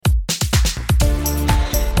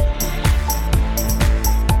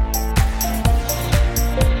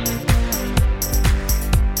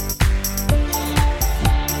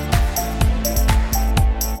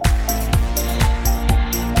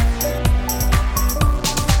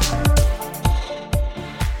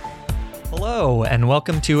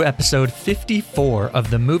welcome to episode 54 of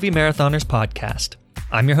the Movie Marathoners podcast.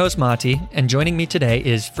 I'm your host, Mati, and joining me today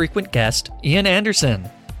is frequent guest, Ian Anderson.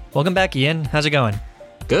 Welcome back, Ian. How's it going?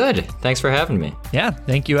 Good. Thanks for having me. Yeah,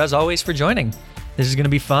 thank you as always for joining. This is going to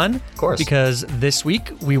be fun. Of course. Because this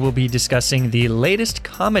week we will be discussing the latest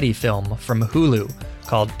comedy film from Hulu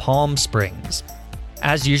called Palm Springs.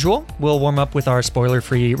 As usual, we'll warm up with our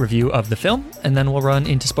spoiler-free review of the film, and then we'll run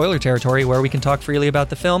into spoiler territory where we can talk freely about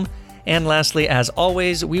the film. And lastly, as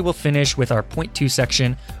always, we will finish with our Point 2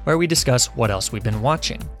 section where we discuss what else we've been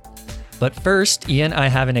watching. But first, Ian, I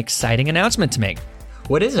have an exciting announcement to make.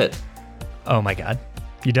 What is it? Oh my God.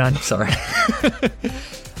 You done? Sorry.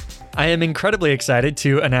 I am incredibly excited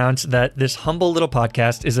to announce that this humble little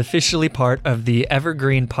podcast is officially part of the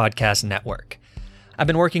Evergreen Podcast Network. I've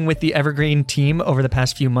been working with the Evergreen team over the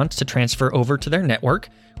past few months to transfer over to their network,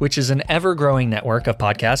 which is an ever-growing network of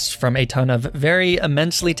podcasts from a ton of very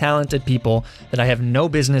immensely talented people that I have no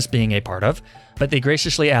business being a part of, but they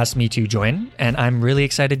graciously asked me to join, and I'm really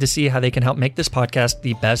excited to see how they can help make this podcast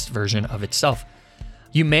the best version of itself.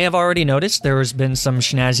 You may have already noticed there has been some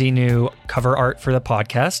snazzy new cover art for the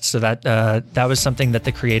podcast, so that was something that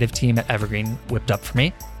the creative team at Evergreen whipped up for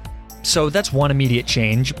me. So that's one immediate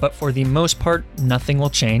change, but for the most part, nothing will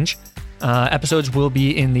change. Episodes will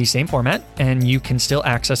be in the same format, and you can still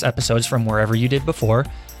access episodes from wherever you did before.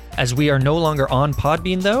 As we are no longer on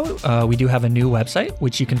Podbean, though, we do have a new website,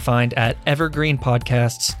 which you can find at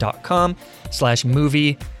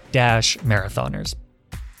evergreenpodcasts.com/movie-marathoners.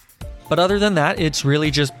 But other than that, it's really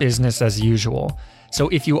just business as usual. So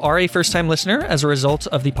if you are a first-time listener as a result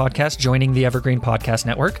of the podcast joining the Evergreen Podcast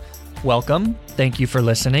Network, welcome. Thank you for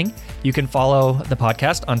listening. You can follow the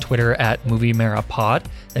podcast on Twitter at MovieMaraPod.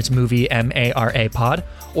 That's Movie M-A-R-A Pod.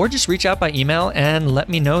 Or just reach out by email and let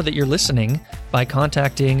me know that you're listening by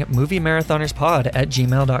contacting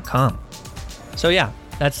moviemarathoners.pod@gmail.com. So yeah,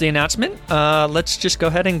 that's the announcement. Let's just go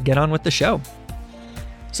ahead and get on with the show.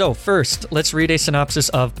 So first, let's read a synopsis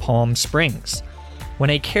of Palm Springs. When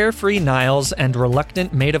a carefree Niles and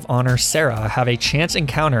reluctant maid of honor Sarah have a chance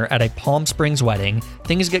encounter at a Palm Springs wedding,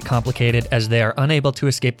 things get complicated as they are unable to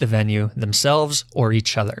escape the venue themselves or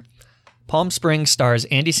each other. Palm Springs stars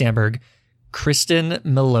Andy Samberg, Kristen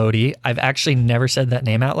Milioti. I've actually never said that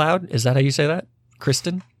name out loud. Is that how you say that?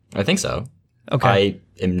 Kristen? I think so. Okay. I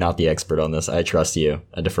am not the expert on this. I trust you.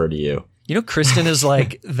 I defer to you. You know, Kristen is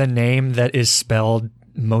like the name that is spelled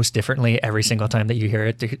most differently every single time that you hear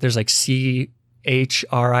it. There's like Christine, there's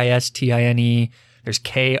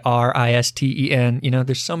Kristen, you know,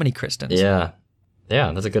 there's so many Kristens. Yeah,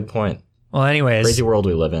 that's a good point. Well, anyways. Crazy world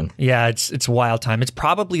we live in. Yeah, it's a wild time. It's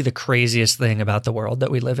probably the craziest thing about the world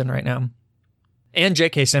that we live in right now. And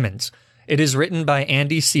J.K. Simmons. It is written by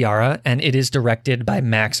Andy Ciara, and it is directed by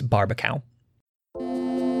Max Barbakow.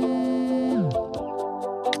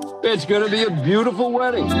 It's going to be a beautiful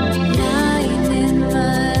wedding.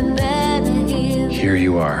 Here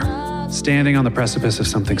you are, standing on the precipice of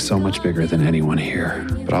something so much bigger than anyone here.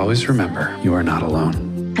 But always remember, you are not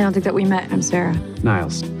alone. I don't think that we met. I'm Sarah.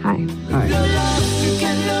 Niles. Hi. Hi.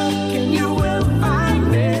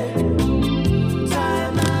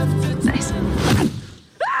 Nice.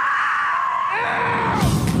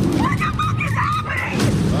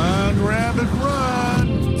 Run, rabbit, run.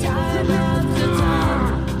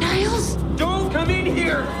 Niles? Don't come in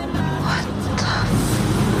here.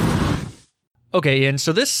 Okay, Ian,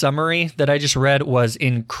 so this summary that I just read was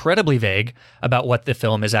incredibly vague about what the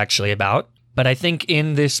film is actually about. But I think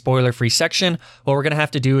in this spoiler-free section, what we're going to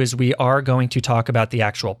have to do is we are going to talk about the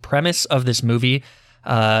actual premise of this movie.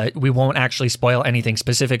 We won't actually spoil anything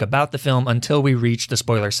specific about the film until we reach the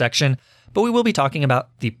spoiler section, but we will be talking about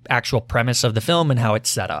the actual premise of the film and how it's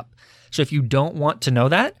set up. So if you don't want to know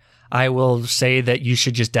that, I will say that you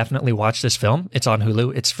should just definitely watch this film. It's on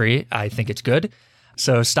Hulu. It's free. I think it's good.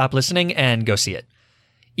 So stop listening and go see it.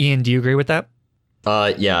 Ian, do you agree with that?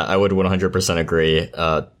 Yeah, I would 100% agree.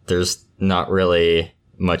 There's not really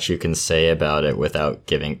much you can say about it without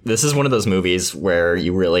giving. This is one of those movies where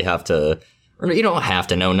you really have to, or you don't have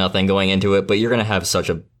to know nothing going into it, but you're going to have such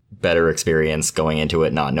a better experience going into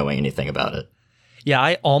it not knowing anything about it. Yeah,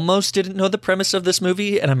 I almost didn't know the premise of this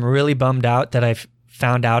movie, and I'm really bummed out that I've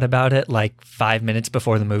found out about it like 5 minutes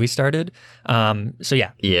before the movie started. So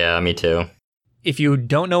yeah. Yeah, me too. If you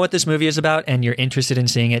don't know what this movie is about and you're interested in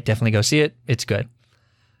seeing it, definitely go see it. It's good.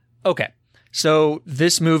 Okay. So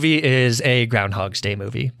this movie is a Groundhog's Day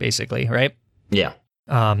movie, basically, right? Yeah.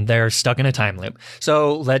 They're stuck in a time loop.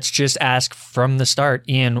 So let's just ask from the start,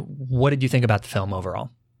 Ian, what did you think about the film overall?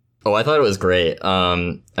 Oh, I thought it was great. I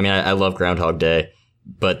mean, I love Groundhog Day,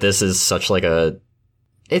 but this is such like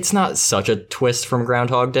it's not such a twist from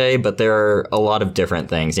Groundhog Day, but there are a lot of different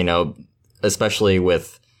things, you know, especially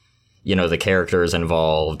with, you know, the characters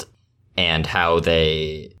involved and how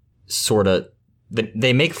they sort of,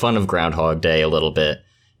 they make fun of Groundhog Day a little bit,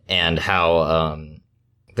 and how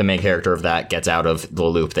the main character of that gets out of the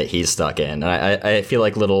loop that he's stuck in. And I feel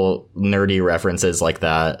like little nerdy references like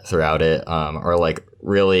that throughout it are like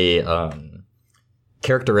really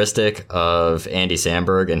characteristic of Andy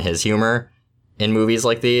Samberg and his humor in movies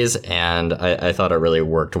like these, and I thought it really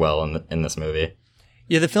worked well in this movie.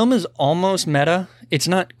 Yeah, the film is almost meta. It's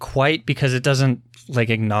not quite, because it doesn't like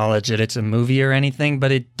acknowledge that it's a movie or anything,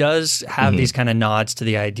 but it does have these kind of nods to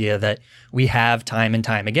the idea that we have time and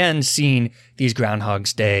time again seen these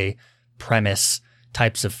Groundhog's Day premise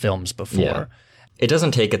types of films before. Yeah. It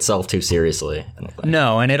doesn't take itself too seriously, I don't think.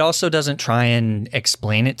 No, and it also doesn't try and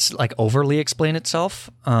explain it, like overly explain itself.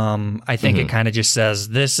 I think it kind of just says,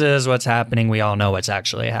 this is what's happening. We all know what's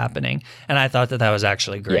actually happening. And I thought that was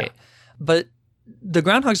actually great. Yeah. But the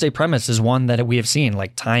Groundhog's Day premise is one that we have seen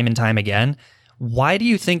like time and time again. Why do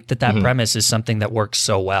you think that premise is something that works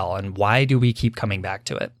so well? And why do we keep coming back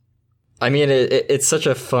to it? I mean, it's such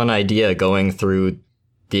a fun idea going through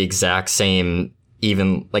the exact same,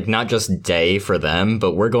 even like not just day for them,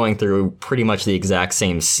 but we're going through pretty much the exact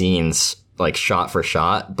same scenes, like shot for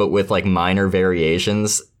shot, but with like minor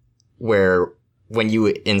variations where when you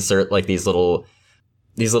insert like these little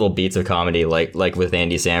beats of comedy, like with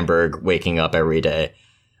Andy Samberg waking up every day,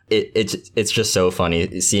 it's just so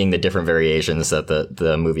funny seeing the different variations that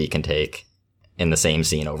the movie can take in the same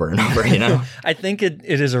scene over and over, you know? I think it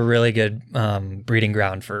is a really good breeding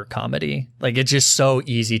ground for comedy. Like, it's just so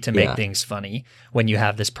easy to make things funny when you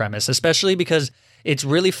have this premise, especially because it's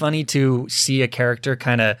really funny to see a character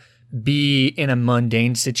kind of be in a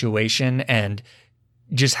mundane situation and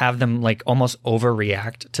just have them like almost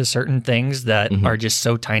overreact to certain things that are just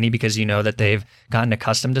so tiny, because you know that they've gotten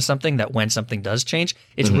accustomed to something that when something does change,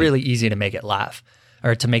 it's really easy to make it laugh,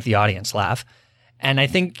 or to make the audience laugh. And I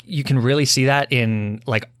think you can really see that in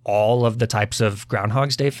like all of the types of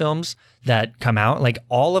Groundhog's Day films that come out. Like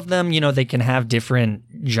all of them, you know, they can have different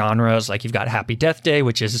genres. Like you've got Happy Death Day,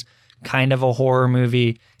 which is kind of a horror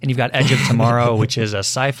movie, and you've got Edge of Tomorrow, which is a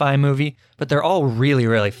sci-fi movie, but they're all really,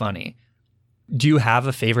 really funny. Do you have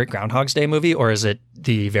a favorite Groundhog's Day movie, or is it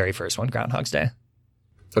the very first one, Groundhog's Day?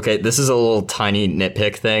 Okay, this is a little tiny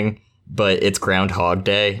nitpick thing, but it's Groundhog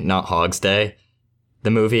Day, not Hog's Day, the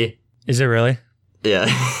movie. Is it really? Yeah.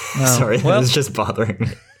 Oh, Sorry, well, that was just bothering me.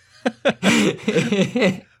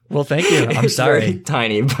 Well, thank you. I'm It's sorry. very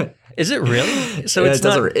tiny, but Is it really? So yeah, it's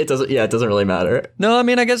it doesn't really matter. No, I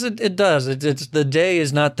mean, I guess it does. It's the day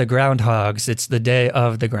is not the groundhogs. It's the day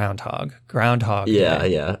of the groundhog. Groundhog Yeah,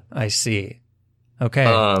 Day. yeah. I see. Okay.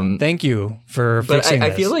 Thank you for But fixing I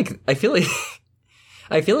this. feel like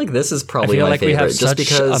this is I probably feel my like favorite, we have just such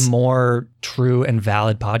because. a more true and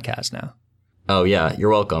valid podcast now. Oh yeah,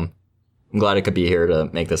 you're welcome. I'm glad I could be here to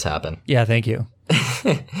make this happen. Yeah, thank you.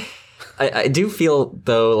 I do feel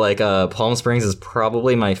though like Palm Springs is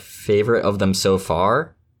probably my favorite of them so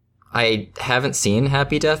far. I haven't seen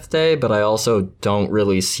Happy Death Day, but I also don't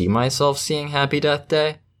really see myself seeing Happy Death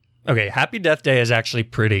Day. Okay, Happy Death Day is actually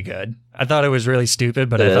pretty good. I thought it was really stupid,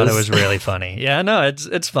 but I thought it was really funny. Yeah, no,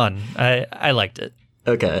 it's fun. I liked it.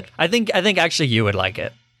 Okay. I think actually you would like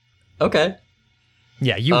it. Okay.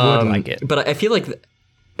 Yeah, you would like it. But I feel like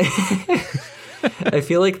I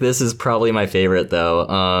feel like this is probably my favorite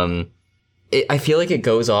though. I feel like it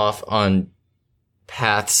goes off on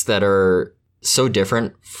paths that are so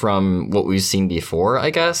different from what we've seen before, I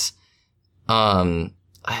guess. I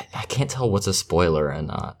can't tell what's a spoiler and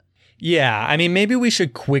not. Yeah, I mean, maybe we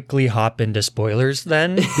should quickly hop into spoilers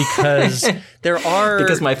then, because there are...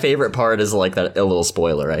 Because my favorite part is like that a little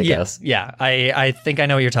spoiler, I guess. Yeah, I think I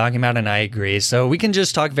know what you're talking about, and I agree. So we can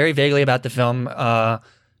just talk very vaguely about the film.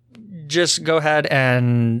 Just go ahead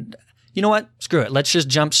and... You know what? Screw it. Let's just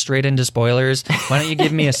jump straight into spoilers. Why don't you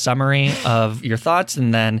give me a summary of your thoughts,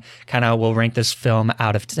 and then kind of we'll rank this film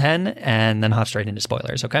out of 10, and then hop straight into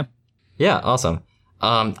spoilers, okay? Yeah, awesome.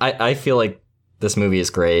 I feel like this movie is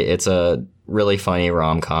great. It's a really funny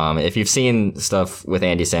rom-com. If you've seen stuff with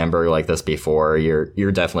Andy Samberg like this before,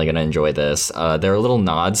 you're definitely going to enjoy this. There are little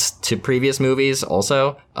nods to previous movies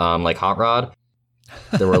also, like Hot Rod.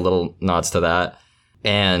 There were little nods to that.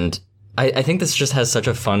 And I think this just has such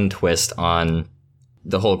a fun twist on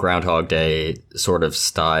the whole Groundhog Day sort of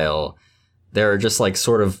style. There are just like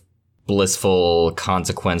sort of blissful,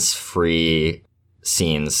 consequence-free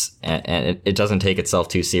scenes, and it doesn't take itself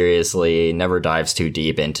too seriously, never dives too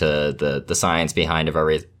deep into the science behind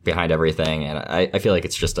everything, and I feel like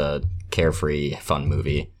it's just a carefree, fun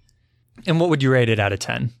movie. And what would you rate it out of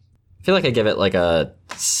 10? I feel like I give it like a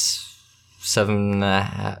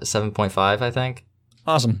 7.5, I think.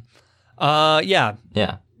 Awesome. Yeah.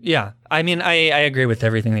 Yeah. Yeah. I mean, I agree with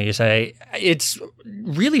everything that you say. It's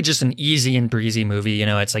really just an easy and breezy movie. You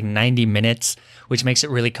know, it's like 90 minutes, which makes it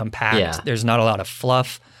really compact. Yeah. There's not a lot of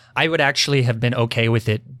fluff. I would actually have been okay with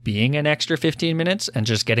it being an extra 15 minutes and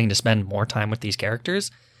just getting to spend more time with these characters.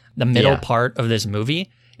 The middle part of this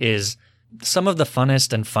movie is some of the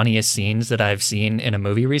funnest and funniest scenes that I've seen in a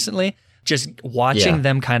movie recently. Just watching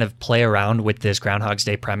them kind of play around with this Groundhog's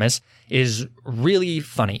Day premise is really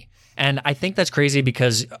funny. And I think that's crazy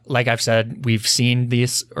because, like I've said, we've seen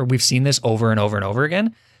this over and over and over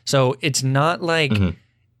again. So it's not like,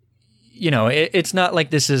 you know, it's not like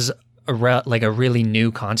this is a really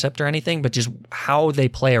new concept or anything, but just how they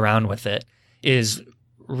play around with it is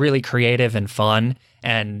really creative and fun.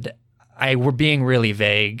 And we're being really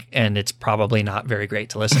vague, and it's probably not very great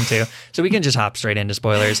to listen to. So we can just hop straight into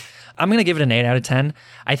spoilers. I'm going to give it an 8 out of 10.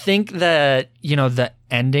 I think that, you know, the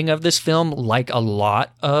ending of this film, like a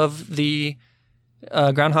lot of the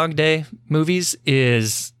Groundhog Day movies,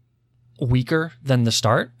 is weaker than the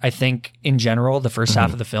start. I think in general, the first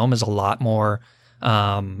half of the film is a lot more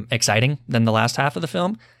exciting than the last half of the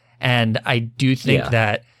film. And I do think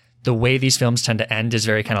that the way these films tend to end is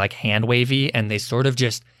very kind of like hand wavy, and they sort of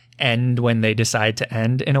just end when they decide to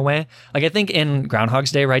end in a way. Like I think in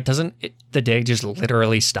Groundhog's Day, right? Doesn't the day just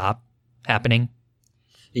literally stop happening?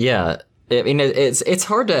 Yeah. I mean, it's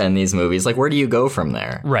hard to end these movies. Like, where do you go from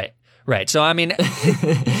there? Right. So, I mean,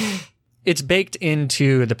 it's baked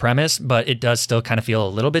into the premise, but it does still kind of feel a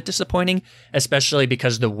little bit disappointing, especially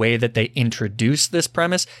because the way that they introduce this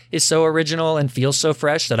premise is so original and feels so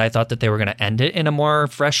fresh that I thought that they were going to end it in a more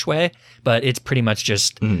fresh way, but it's pretty much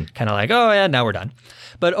just kind of like, oh yeah, now we're done.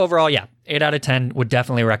 But overall, yeah, 8 out of 10 would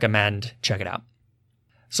definitely recommend. Check it out.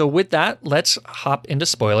 So with that, let's hop into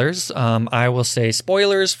spoilers. I will say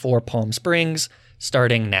spoilers for Palm Springs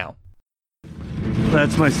starting now.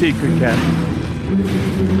 That's my secret, Captain.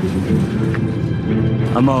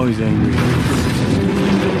 I'm always angry.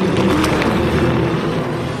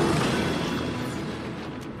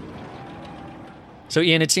 So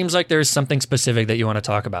Ian, it seems like there's something specific that you want to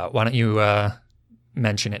talk about. Why don't you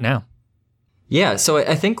mention it now? Yeah, so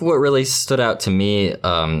I think what really stood out to me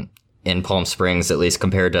in Palm Springs, at least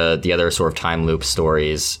compared to the other sort of time loop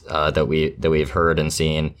stories that we've heard and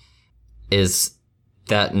seen, is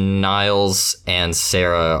that Niles and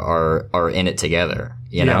Sarah are in it together,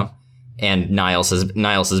 you know? And Niles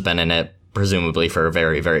has been in it presumably for a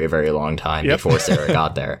very, very, very long time before Sarah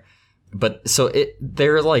got there. But so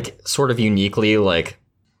they're like sort of uniquely like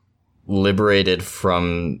liberated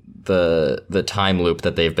from the time loop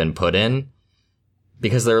that they've been put in,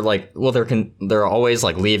 because they're like, well, they're always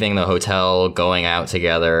like leaving the hotel, going out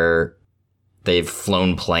together. They've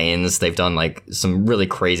flown planes. They've done like some really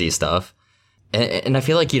crazy stuff. And I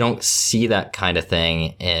feel like you don't see that kind of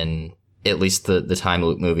thing in at least the time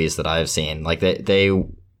loop movies that I've seen. Like they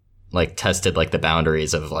like tested like the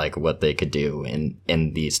boundaries of like what they could do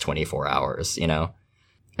in these 24 hours, you know?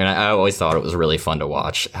 And I always thought it was really fun to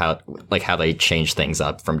watch how they change things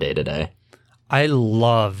up from day to day. I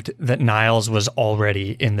loved that Niles was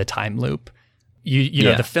already in the time loop. You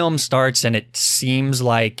know, the film starts and it seems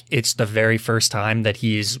like it's the very first time that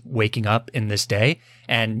he's waking up in this day.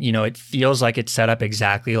 And, you know, it feels like it's set up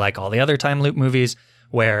exactly like all the other time loop movies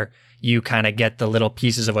where you kind of get the little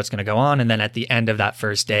pieces of what's going to go on. And then at the end of that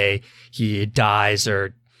first day, he dies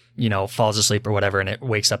or, you know, falls asleep or whatever, and it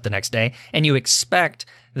wakes up the next day. And you expect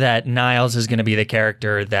that Niles is going to be the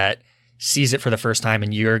character that sees it for the first time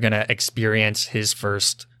and you're going to experience his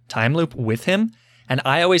first time loop with him. And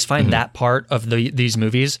I always find that part of these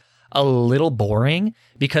movies a little boring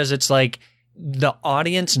because it's like the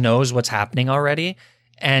audience knows what's happening already.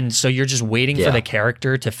 And so you're just waiting for the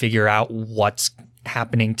character to figure out what's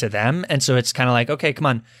happening to them. And so it's kind of like, okay, come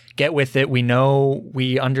on, get with it. We know,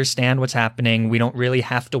 we understand what's happening. We don't really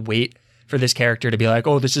have to wait for this character to be like,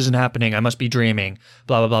 oh, this isn't happening. I must be dreaming,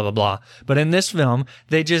 blah, blah, blah, blah, blah. But in this film,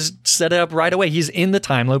 they just set it up right away. He's in the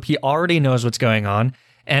time loop. He already knows what's going on.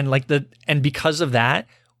 And because of that,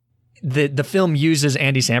 the film uses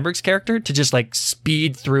Andy Samberg's character to just like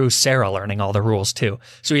speed through Sarah learning all the rules too.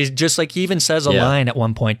 So he's just like, he even says a line at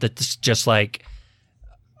one point that's just like,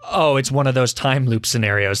 oh, it's one of those time loop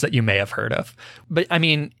scenarios that you may have heard of. But I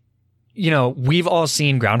mean, you know, we've all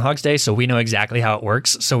seen Groundhog's Day, so we know exactly how it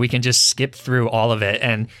works. So we can just skip through all of it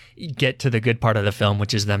and get to the good part of the film,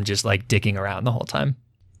 which is them just like digging around the whole time.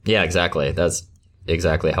 Yeah, exactly. That's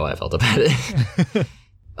exactly how I felt about it.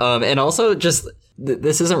 And also just,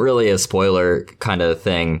 this isn't really a spoiler kind of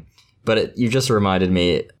thing, but you just reminded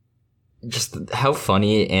me, just how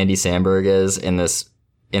funny Andy Samberg is in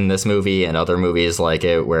this movie and other movies like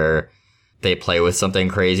it, where they play with something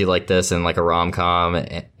crazy like this in like a rom-com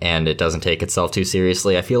and it doesn't take itself too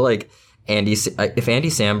seriously. I feel like if Andy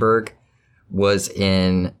Samberg was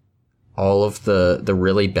in all of the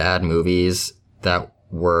really bad movies that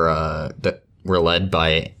were led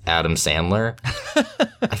by Adam Sandler,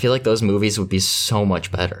 I feel like those movies would be so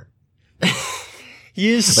much better. He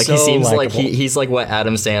is like so he seems likable. like he's like what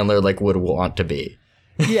Adam Sandler like would want to be.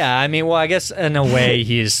 Yeah, I mean, well, I guess in a way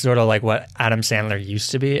he's sort of like what Adam Sandler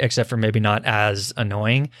used to be, except for maybe not as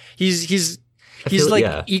annoying. He's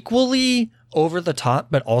like equally over the top,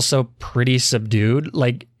 but also pretty subdued.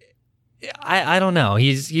 Like I don't know.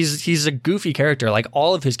 He's a goofy character. Like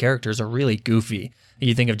all of his characters are really goofy.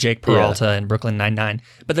 You think of Jake Peralta in Brooklyn Nine-Nine,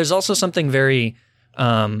 but there's also something very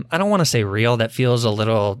I don't want to say real. That feels a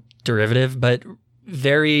little derivative, but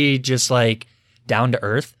very just like down to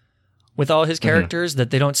earth with all his characters,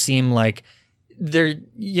 that they don't seem like they're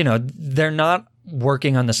not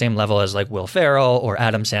working on the same level as like Will Ferrell or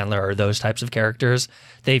Adam Sandler or those types of characters.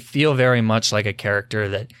 They feel very much like a character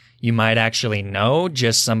that you might actually know,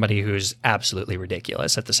 just somebody who's absolutely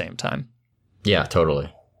ridiculous at the same time. Yeah,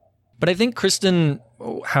 totally. But I think Kristen,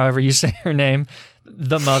 however you say her name,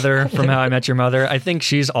 the mother from How I Met Your Mother, I think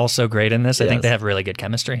she's also great in this. I think they have really good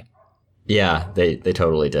chemistry. Yeah, they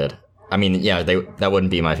totally did. I mean, yeah, that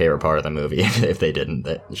wouldn't be my favorite part of the movie if they didn't.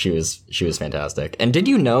 That she was fantastic. And did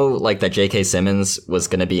you know like that J.K. Simmons was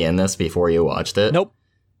going to be in this before you watched it? Nope.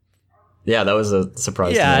 Yeah, that was a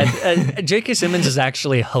surprise to me. Yeah, J.K. Simmons is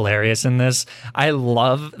actually hilarious in this. I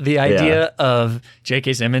love the idea of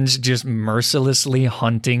J.K. Simmons just mercilessly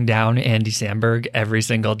hunting down Andy Samberg every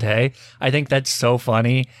single day. I think that's so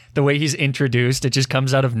funny. The way he's introduced, it just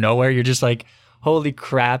comes out of nowhere. You're just like, holy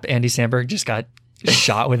crap, Andy Samberg just got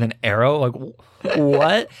shot with an arrow. Like,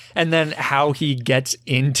 what? And then how he gets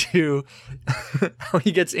into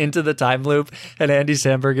the time loop, and Andy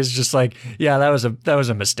Samberg is just like, yeah, that was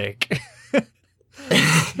a mistake.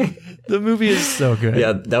 The movie is so good.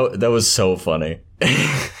 Yeah, that was so funny.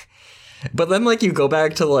 But then like you go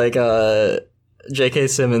back to like J.K.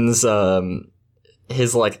 Simmons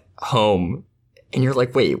his like home, and you're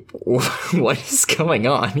like, wait, what is going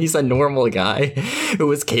on? He's a normal guy who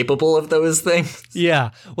was capable of those things.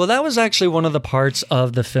 Yeah. Well, that was actually one of the parts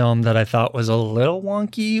of the film that I thought was a little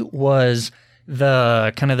wonky, was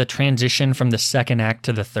the kind of the transition from the second act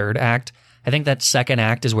to the third act. I think that second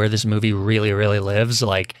act is where this movie really, really lives.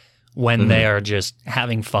 Like when they are just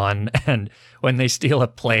having fun, and when they steal a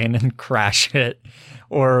plane and crash it,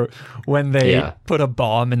 or when they put a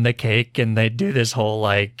bomb in the cake and they do this whole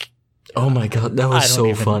like, oh my God, that was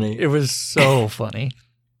so funny. It was so funny.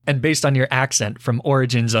 And based on your accent from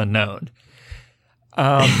Origins Unknown.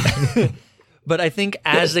 But I think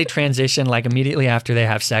as they transition, like immediately after they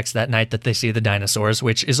have sex that night that they see the dinosaurs,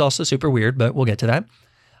 which is also super weird, but we'll get to that.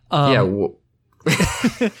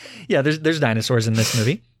 Yeah, there's dinosaurs in this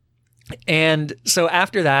movie. And so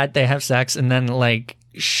after that, they have sex, and then like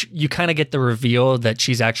you kind of get the reveal that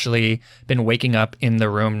she's actually been waking up in the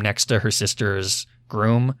room next to her sister's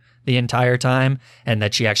groom the entire time, and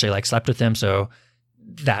that she actually like slept with him. So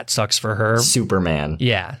that sucks for her. Superman.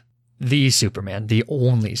 Yeah. The Superman, the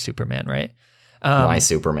only Superman, right? My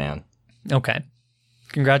Superman. Okay.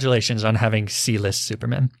 Congratulations on having C-list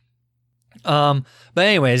Superman. But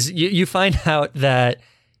anyways, you find out that,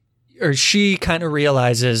 or she kind of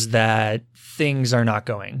realizes that things are not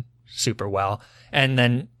going super well. And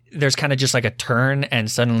then there's kind of just like a turn, and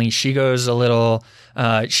suddenly she goes a little,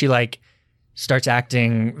 she like starts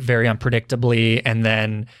acting very unpredictably, and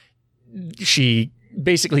then she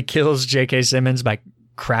basically kills J.K. Simmons by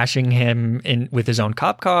crashing him in with his own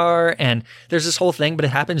cop car. And there's this whole thing, but it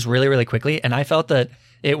happens really, really quickly. And I felt that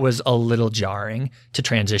it was a little jarring to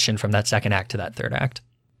transition from that second act to that third act.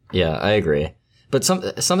 Yeah, I agree. But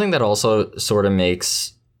something that also sort of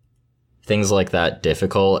makes things like that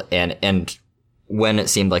difficult, and when it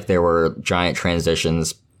seemed like there were giant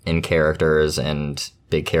transitions in characters and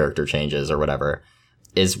big character changes or whatever,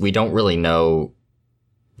 is we don't really know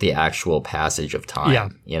the actual passage of time. Yeah.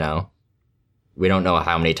 You know? We don't know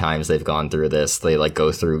how many times they've gone through this. They like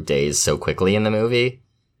go through days so quickly in the movie.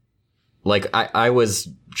 Like I was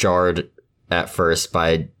jarred at first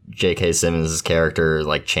by J.K. Simmons' character,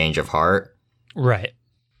 like change of heart. Right.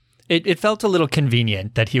 It felt a little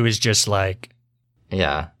convenient that he was just like,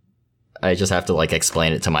 yeah, I just have to like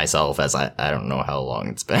explain it to myself, as I don't know how long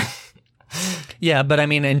it's been. Yeah, but I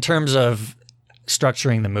mean, in terms of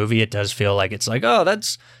structuring the movie, it does feel like it's like, oh,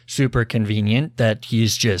 that's super convenient that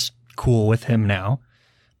he's just cool with him now.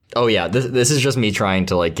 Oh yeah, this is just me trying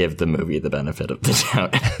to like give the movie the benefit of the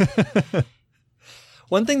doubt.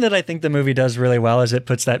 One thing that I think the movie does really well is it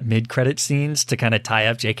puts that mid-credit scenes to kind of tie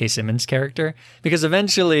up J.K. Simmons' character, because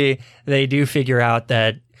eventually they do figure out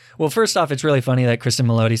that, well, first off, it's really funny that Kristen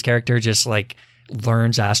Melodi's character just like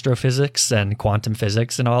learns astrophysics and quantum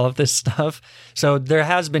physics and all of this stuff. So there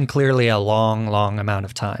has been clearly a long, long amount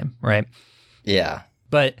of time, right? Yeah.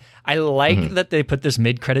 But I like that they put this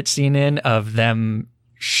mid-credit scene in of them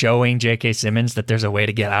showing J.K. Simmons that there's a way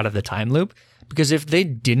to get out of the time loop, because if they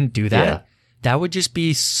didn't do that, that would just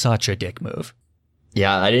be such a dick move.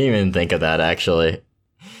 Yeah, I didn't even think of that actually.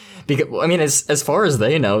 Because I mean, as far as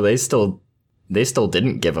they know, they still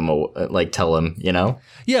didn't give him tell him, you know?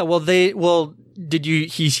 Yeah, did you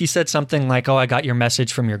he said something like, "Oh, I got your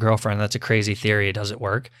message from your girlfriend. That's a crazy theory. Does it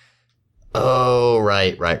work?" Oh,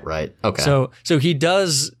 right. Okay. So he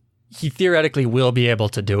theoretically will be able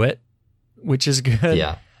to do it, which is good.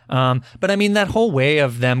 Yeah. But I mean, that whole way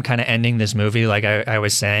of them kind of ending this movie, like I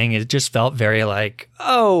was saying, it just felt very like,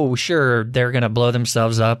 oh, sure, they're going to blow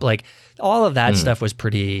themselves up. Like all of that stuff was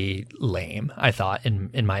pretty lame, I thought,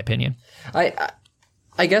 in my opinion.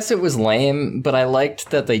 I guess it was lame, but I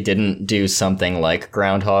liked that they didn't do something like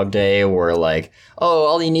Groundhog Day where like, oh,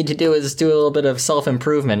 all you need to do is do a little bit of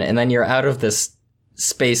self-improvement and then you're out of this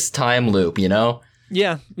space-time loop, you know?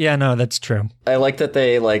 Yeah, no, that's true. I like that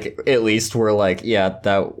they, like, at least were like, yeah,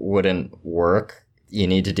 that wouldn't work. You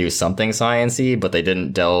need to do something science-y, but they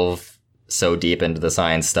didn't delve so deep into the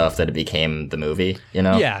science stuff that it became the movie, you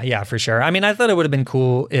know? Yeah, for sure. I mean, I thought it would have been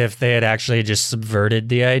cool if they had actually just subverted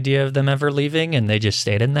the idea of them ever leaving and they just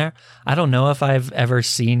stayed in there. I don't know if I've ever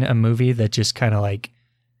seen a movie that just kind of, like,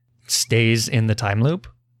 stays in the time loop.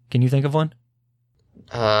 Can you think of one?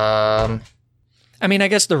 I mean, I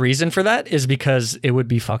guess the reason for that is because it would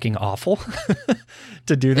be fucking awful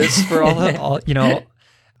to do this for all you know.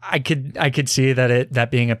 I could see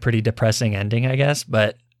that being a pretty depressing ending, I guess,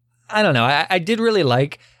 but I don't know. I did really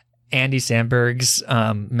like Andy Samberg's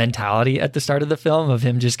mentality at the start of the film of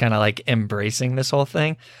him just kind of like embracing this whole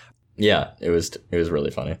thing. Yeah, it was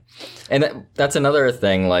really funny, and that's another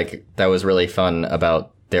thing like that was really fun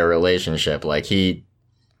about their relationship. Like he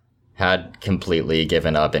had completely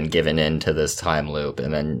given up and given in to this time loop,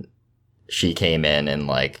 and then she came in and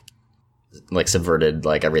like subverted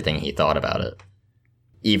like everything he thought about it,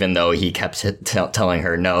 even though he kept telling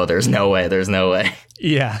her, no, there's no way.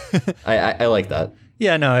 Yeah. I like that.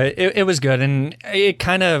 Yeah, no, it was good, and it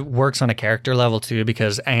kind of works on a character level too,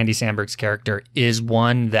 because Andy Samberg's character is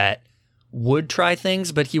one that would try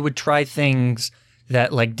things, but he would try things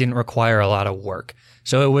that like didn't require a lot of work.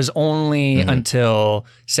 So it was only until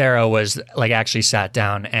Sarah was like actually sat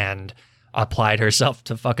down and applied herself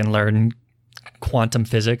to fucking learn quantum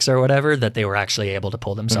physics or whatever that they were actually able to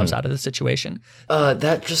pull themselves out of the situation.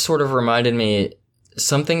 That just sort of reminded me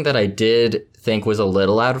something that I did think was a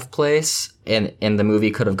little out of place and the movie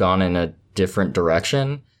could have gone in a different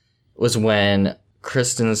direction was when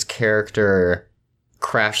Kristen's character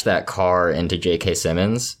crashed that car into J.K.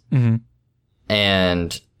 Simmons. Mm-hmm.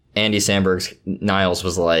 And Andy Samberg's Niles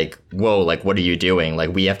was like, whoa, like, what are you doing?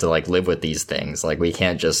 Like, we have to, like, live with these things. Like, we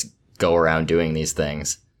can't just go around doing these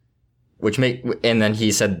things. And then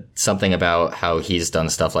he said something about how he's done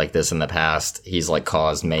stuff like this in the past. He's, like,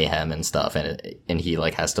 caused mayhem and stuff, and he,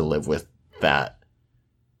 like, has to live with that.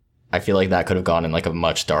 I feel like that could have gone in, like, a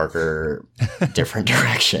much darker, different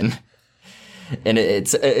direction. And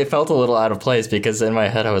it felt a little out of place because in my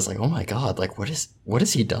head I was like, oh my God, like, what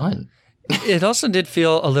has he done? It also did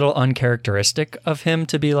feel a little uncharacteristic of him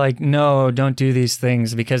to be like, no, don't do these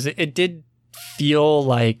things, because it did feel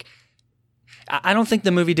like, I don't think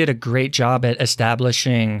the movie did a great job at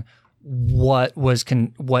establishing what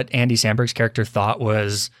Andy Samberg's character thought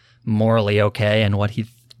was morally okay and what he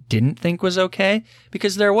didn't think was okay,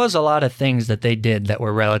 because there was a lot of things that they did that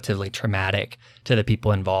were relatively traumatic to the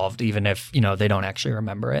people involved, even if, you know, they don't actually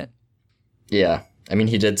remember it. Yeah. I mean,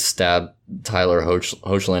 he did stab Tyler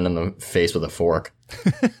Hoechlin in the face with a fork.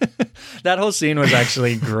 That whole scene was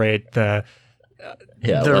actually great. The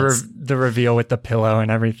reveal with the pillow and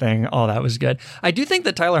everything, all that was good. I do think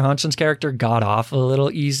that Tyler Hoechlin's character got off a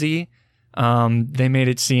little easy. They made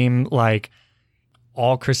it seem like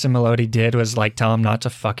all Kristen Melody did was like tell him not to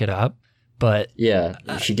fuck it up. But yeah,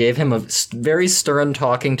 she gave him a very stern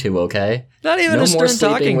talking to. Okay, not even a stern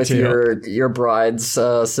talking with to. your bride's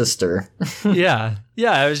sister. Yeah.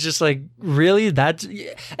 I was just like, really? That's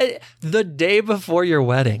the day before your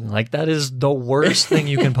wedding. Like, that is the worst thing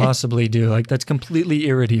you can possibly do. Like, that's completely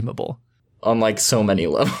irredeemable on like so many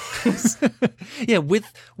levels. Yeah,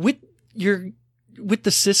 with your with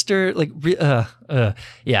the sister, like, yeah. I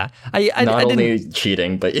Not didn't, only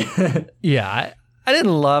cheating, but yeah, I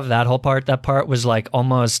didn't love that whole part. That part was like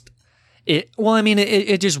almost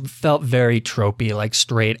it just felt very tropey, like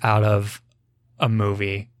straight out of a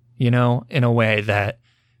movie, in a way that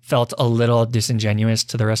felt a little disingenuous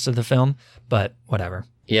to the rest of the film, but whatever.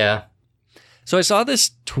 Yeah. So I saw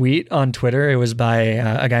this tweet on Twitter. It was by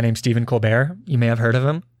a guy named Stephen Colbert. You may have heard of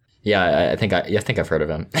him. Yeah, I think I've heard of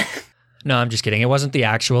him. No, I'm just kidding. It wasn't the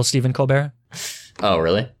actual Stephen Colbert. Oh,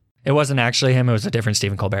 really? It wasn't actually him. It was a different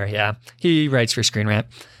Stephen Colbert. Yeah. He writes for Screen Rant.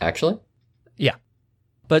 Actually? Yeah.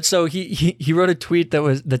 But so he wrote a tweet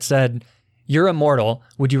that said, "You're immortal.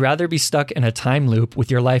 Would you rather be stuck in a time loop with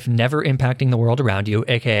your life never impacting the world around you,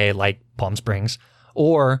 aka like Palm Springs,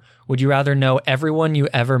 or would you rather know everyone you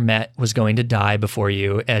ever met was going to die before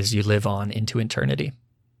you as you live on into eternity?"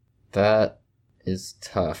 That is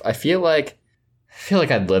tough. I feel like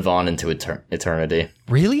I'd live on into eternity.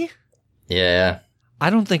 Really? Yeah. I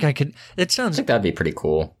don't think I could. It I sounds think that'd be pretty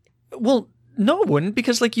cool. well. No, it wouldn't,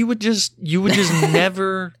 because like you would just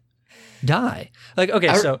never die. Like,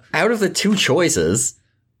 okay, so out of the two choices,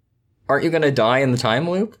 aren't you going to die in the time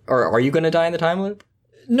loop? Or are you going to die in the time loop?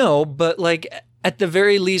 no, but like at the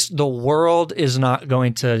very least, the world is not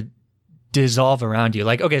going to dissolve around you.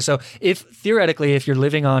 Like, okay, so if you're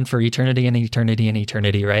living on for eternity and eternity and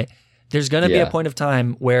eternity, right? There's going to be a point of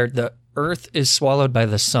time where the earth is swallowed by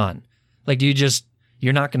the sun. Like,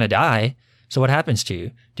 you're not going to die. So what happens to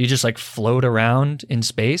you? Do you just like float around in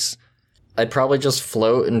space? I'd probably just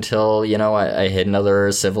float until, I hit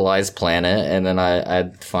another civilized planet, and then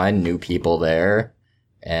I'd find new people there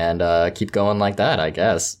and keep going like that, I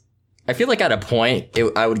guess. I feel like at a point,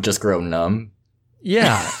 I would just grow numb.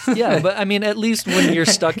 Yeah, yeah. But I mean, at least when you're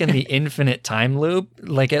stuck in the infinite time loop,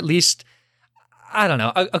 like at least, I don't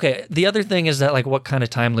know. Okay, the other thing is that like what kind of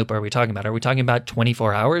time loop are we talking about? Are we talking about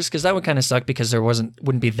 24 hours? Because that would kind of suck because there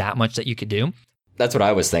wouldn't be that much that you could do. That's what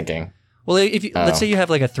I was thinking. Well, if you, let's say you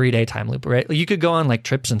have like a 3-day time loop, right? You could go on like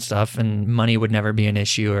trips and stuff and money would never be an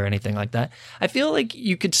issue or anything like that. I feel like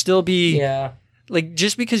you could still be, like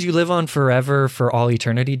just because you live on forever for all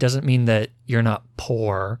eternity doesn't mean that you're not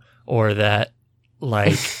poor or that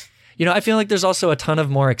like, I feel like there's also a ton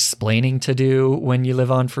of more explaining to do when you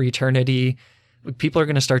live on for eternity. People are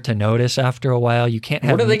going to start to notice after a while. You can't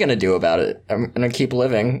have. What are they going to do about it? I'm going to keep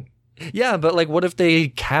living. Yeah, but like, what if they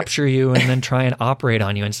capture you and then try and operate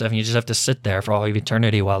on you and stuff, and you just have to sit there for all of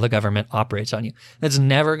eternity while the government operates on you? That's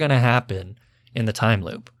never going to happen in the time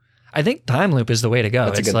loop. I think time loop is the way to go.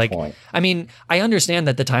 That's it's a good like, point. I mean, I understand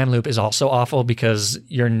that the time loop is also awful because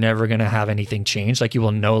you're never going to have anything change. Like, you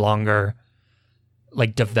will no longer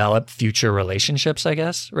like develop future relationships, I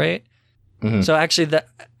guess, right? Mm-hmm. So actually,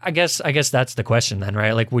 I guess that's the question then,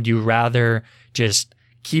 right? Like, would you rather just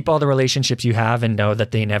keep all the relationships you have and know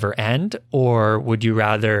that they never end, or would you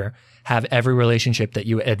rather have every relationship that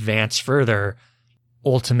you advance further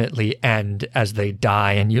ultimately end as they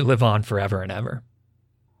die and you live on forever and ever?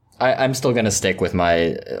 I'm still going to stick with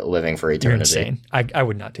my living for eternity. You're insane. I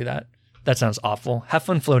would not do that. That sounds awful. Have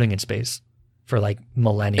fun floating in space for like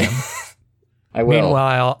millennium. I will.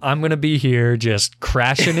 Meanwhile, I'm going to be here just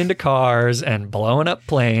crashing into cars and blowing up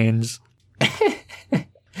planes.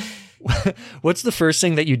 What's the first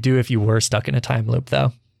thing that you do if you were stuck in a time loop,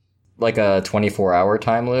 though? Like a 24-hour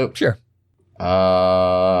time loop? Sure.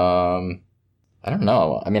 I don't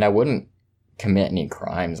know. I mean, I wouldn't commit any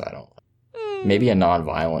crimes, I don't. Maybe a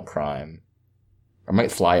non-violent crime. I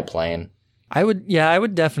might fly a plane. I would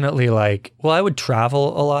definitely I would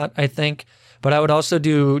travel a lot, I think. But I would also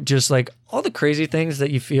do just like all the crazy things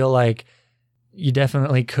that you feel like you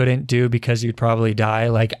definitely couldn't do because you'd probably die.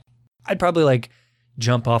 Like, I'd probably like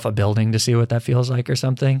jump off a building to see what that feels like or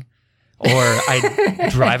something. Or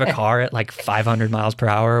I'd drive a car at like 500 miles per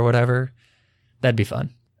hour or whatever. That'd be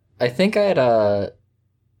fun. I think I'd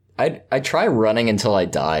try running until I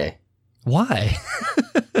die. Why?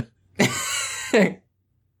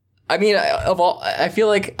 I mean, I feel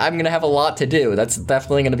like I'm going to have a lot to do. That's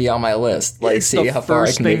definitely going to be on my list. Like, see how far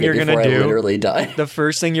I can make it before I literally die. The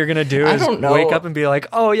first thing you're going to do is wake up and be like,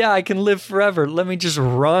 oh yeah, I can live forever. Let me just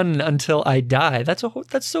run until I die. That's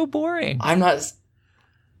so boring. I'm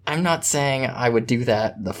not saying I would do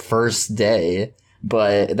that the first day,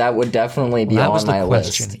 but that would definitely be on my list. That was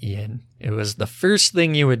the question, Ian. It was the first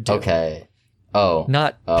thing you would do. Okay. Oh.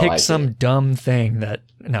 Not pick some dumb thing that...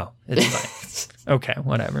 No, it's fine. Okay,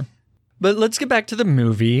 whatever. But let's get back to the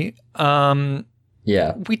movie.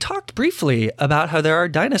 Yeah. We talked briefly about how there are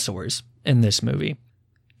dinosaurs in this movie.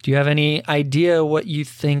 Do you have any idea what you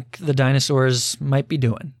think the dinosaurs might be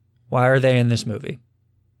doing? Why are they in this movie?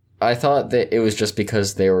 I thought that it was just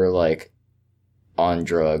because they were like on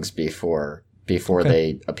drugs before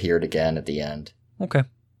they appeared again at the end. Okay.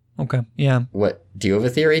 Yeah. What, do you have a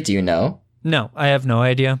theory? Do you know? No, I have no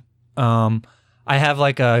idea. I have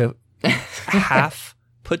like a half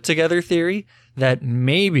put together theory that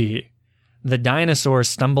maybe the dinosaurs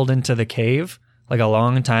stumbled into the cave like a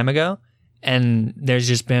long time ago, and there's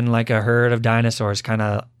just been like a herd of dinosaurs kind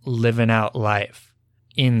of living out life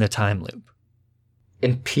in the time loop.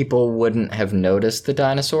 And people wouldn't have noticed the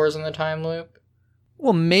dinosaurs in the time loop?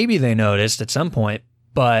 Well, maybe they noticed at some point,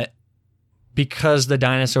 but because the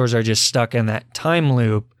dinosaurs are just stuck in that time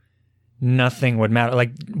loop, nothing would matter.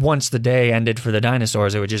 Like, once the day ended for the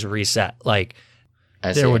dinosaurs, it would just reset. Like,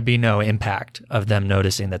 there would be no impact of them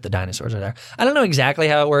noticing that the dinosaurs are there. I don't know exactly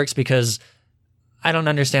how it works because I don't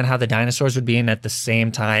understand how the dinosaurs would be in at the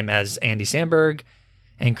same time as Andy Samberg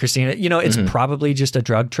and Christina. You know, it's probably just a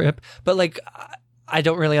drug trip, but like, I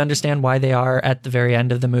don't really understand why they are at the very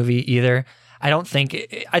end of the movie either. I think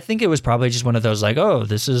it was probably just one of those like, oh,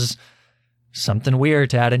 this is something weird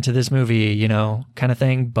to add into this movie, you know, kind of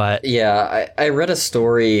thing. But yeah, I read a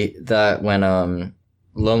story that when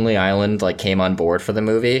Lonely Island like came on board for the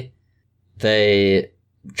movie, they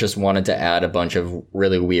just wanted to add a bunch of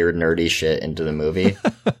really weird nerdy shit into the movie.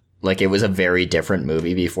 Like, it was a very different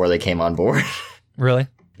movie before they came on board. Really?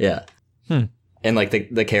 Yeah. And like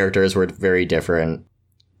the characters were very different,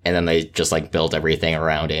 and then they just like built everything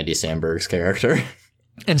around Andy Samberg's character.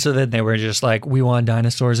 And so then they were just like, we want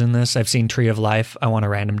dinosaurs in this. I've seen Tree of Life. I want a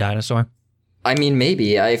random dinosaur. I mean,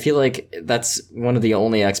 maybe. I feel like that's one of the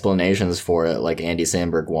only explanations for it. Like, Andy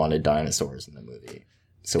Samberg wanted dinosaurs in the movie,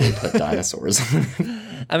 so we put dinosaurs.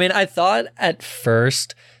 I mean, I thought at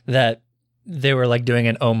first that they were like doing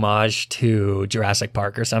an homage to Jurassic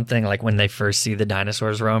Park or something. Like, when they first see the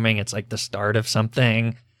dinosaurs roaming, it's like the start of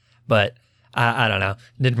something. But I don't know.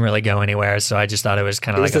 Didn't really go anywhere. So I just thought it was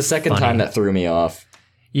kind of like the second time that threw me off.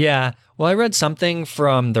 Yeah. Well, I read something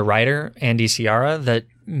from the writer, Andy Ciara, that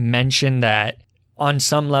mentioned that on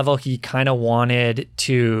some level he kind of wanted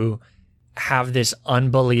to have this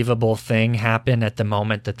unbelievable thing happen at the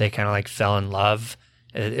moment that they kind of like fell in love.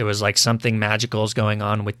 It was like something magical is going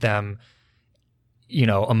on with them, you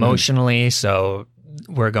know, emotionally. So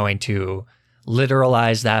we're going to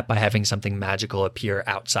literalize that by having something magical appear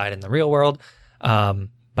outside in the real world.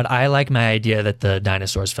 But I like my idea that the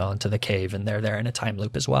dinosaurs fell into the cave and they're there in a time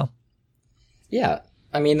loop as well. Yeah.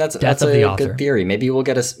 I mean, that's a good theory. Maybe we'll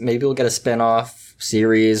get a spin-off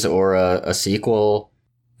series or a sequel.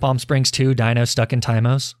 Palm Springs 2, Dino Stuck in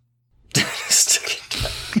Timos.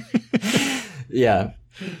 Yeah.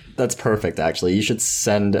 That's perfect, actually. You should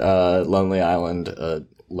send Lonely Island a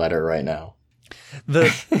letter right now.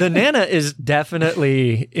 The Nana is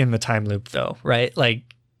definitely in the time loop, though, right? Like,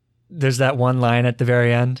 there's that one line at the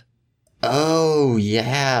very end. Oh,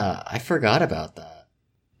 yeah. I forgot about that.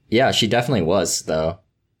 Yeah, she definitely was, though.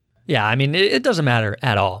 Yeah, I mean, it doesn't matter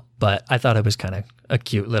at all, but I thought it was kind of a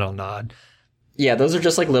cute little nod. Yeah, those are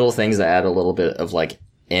just like little things that add a little bit of like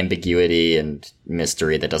ambiguity and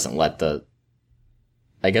mystery that doesn't let the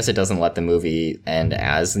movie end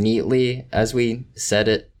as neatly as we said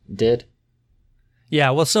it did.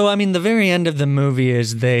 Yeah, well, so, I mean, the very end of the movie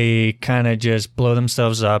is they kind of just blow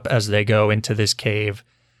themselves up as they go into this cave,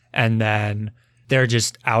 and then they're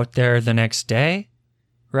just out there the next day,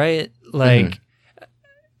 right? Like,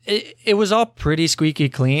 it was all pretty squeaky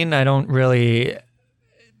clean. I don't really...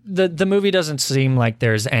 The movie doesn't seem like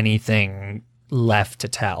there's anything left to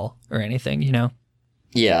tell or anything, you know?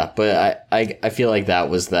 Yeah, but I feel like that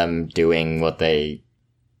was them doing what they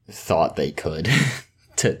thought they could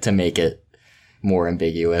to make it more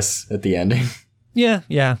ambiguous at the ending. Yeah,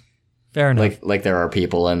 fair enough. Like there are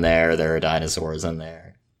people in there, there are dinosaurs in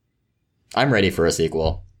there. I'm ready for a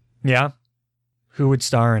sequel. Yeah? Who would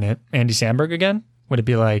star in it? Andy Samberg again? Would it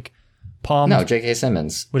be like No, J.K.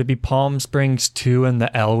 Simmons. Would it be Palm Springs 2 and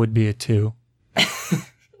the L would be a 2?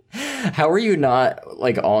 How are you not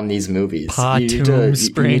like on these movies? Patum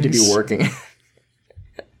Springs. You need to be working.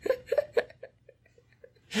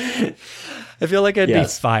 I feel like I'd be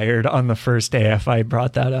fired on the first day if I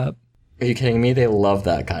brought that up. Are you kidding me? They love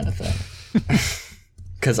that kind of thing.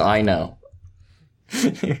 Because I know.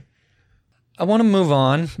 I want to move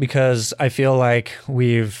on because I feel like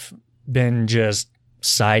we've been just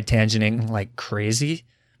side tangenting like crazy.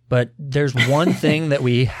 But there's one thing that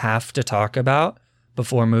we have to talk about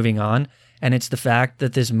before moving on, and it's the fact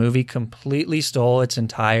that this movie completely stole its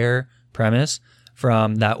entire premise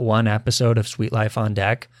from that one episode of Sweet Life on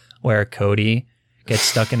Deck where Cody gets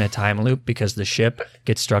stuck in a time loop because the ship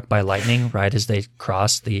gets struck by lightning right as they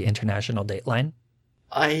cross the international date line.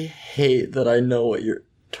 I hate that I know what you're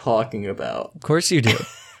talking about. Of course you do.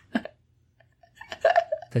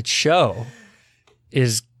 That show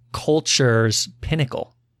is culture's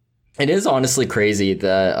pinnacle. It is honestly crazy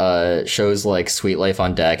that shows like Sweet Life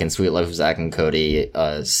on Deck and Sweet Life of Zack and Cody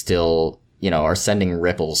still, are sending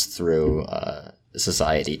ripples through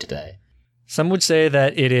society today. Some would say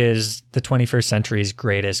that it is the 21st century's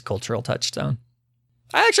greatest cultural touchstone.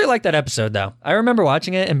 I actually like that episode, though. I remember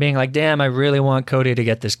watching it and being like, damn, I really want Cody to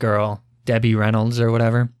get this girl, Debbie Reynolds or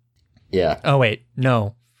whatever. Yeah. Oh, wait,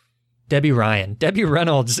 no. Debbie Ryan. Debbie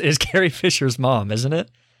Reynolds is Carrie Fisher's mom, isn't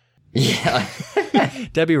it? Yeah.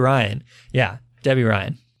 Debbie Ryan. Yeah, Debbie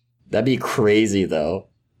Ryan. That'd be crazy, though.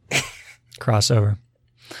 Crossover.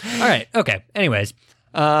 All right. Okay. Anyways,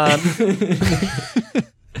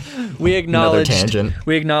 we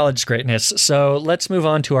acknowledged greatness. So let's move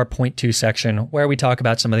on to our point 2 section where we talk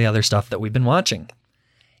about some of the other stuff that we've been watching.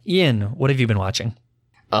 Ian, what have you been watching?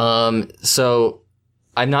 So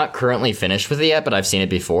I'm not currently finished with it yet, but I've seen it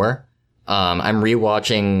before. I'm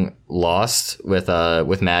rewatching Lost with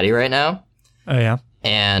Maddie right now. Oh yeah.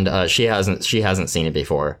 And she hasn't seen it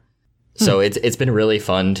before. So it's been really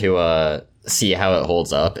fun to see how it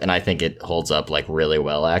holds up, and I think it holds up like really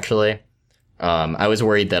well actually. I was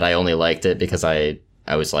worried that I only liked it because I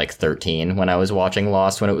was like 13 when I was watching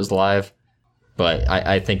Lost when it was live, but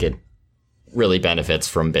I think it really benefits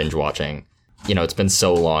from binge watching. It's been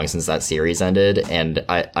so long since that series ended, and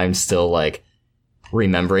I'm still like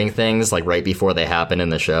remembering things like right before they happen in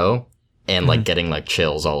the show and like getting like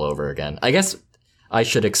chills all over again. I guess I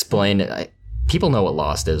should explain. People know what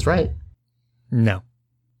Lost is, right? No.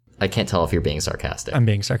 I can't tell if you're being sarcastic. I'm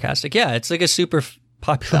being sarcastic. Yeah, it's like a super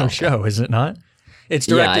popular show, is it not? It's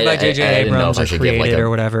directed by J.J. Abrams or created or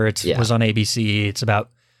whatever. It was on ABC. It's about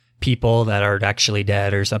people that are actually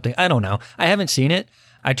dead or something. I don't know. I haven't seen it.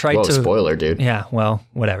 I tried to... spoiler, dude. Yeah, well,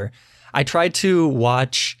 whatever. I tried to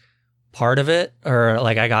watch part of it, or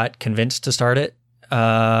like I got convinced to start it,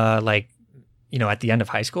 at the end of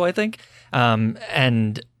high school, I think.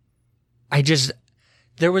 And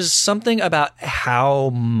there was something about how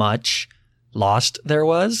much Lost there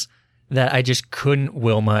was that I just couldn't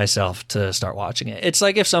will myself to start watching it. It's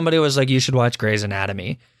like if somebody was like, you should watch Grey's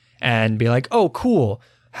Anatomy, and be like, oh, cool.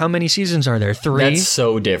 How many seasons are there? 3? That's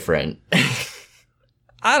so different.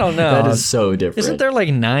 I don't know. That is so different. Isn't there like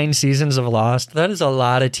 9 seasons of Lost? That is a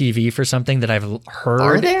lot of TV for something that I've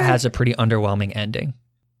heard has a pretty underwhelming ending.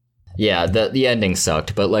 Yeah, the ending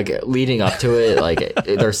sucked, but like leading up to it, like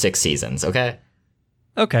there's 6 seasons, okay?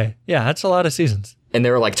 Okay, yeah, that's a lot of seasons. And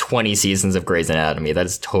there were like 20 seasons of Grey's Anatomy. That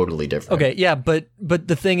is totally different. Okay, yeah, but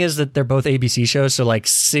the thing is that they're both ABC shows, so like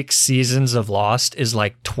 6 seasons of Lost is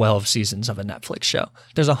like 12 seasons of a Netflix show.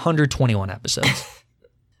 There's 121 episodes.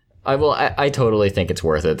 I totally think it's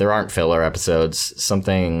worth it. There aren't filler episodes.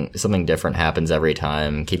 Something different happens every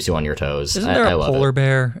time. Keeps you on your toes. Isn't there a polar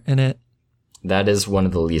bear in it? That is one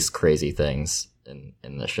of the least crazy things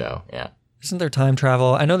in the show. Yeah. Isn't there time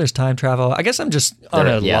travel? I know there's time travel. I guess I'm just on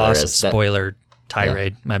a Lost spoiler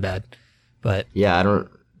tirade. Yeah. My bad. But yeah,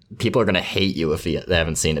 people are gonna hate you if they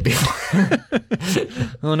haven't seen it before.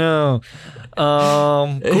 Oh no.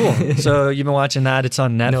 Cool. So you've been watching that? It's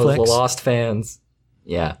on Netflix. No, the Lost fans.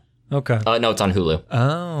 Yeah. Okay. No, it's on Hulu.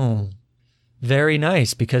 Oh, very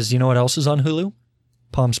nice. Because you know what else is on Hulu?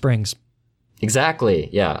 Palm Springs. Exactly.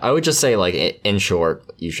 Yeah. I would just say, like, in short,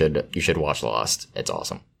 you should watch Lost. It's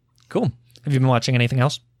awesome. Cool. Have you been watching anything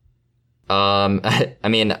else? I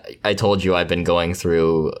mean, I told you I've been going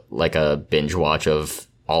through like a binge watch of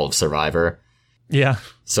all of Survivor. Yeah.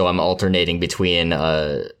 So I'm alternating between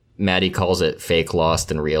Maddie calls it fake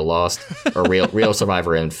Lost and real Lost, or real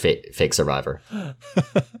Survivor and fake Survivor.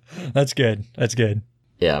 That's good. That's good.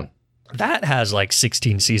 Yeah. That has like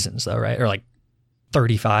 16 seasons though, right? Or like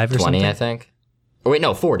 35 or 20, something? I think. Oh, wait,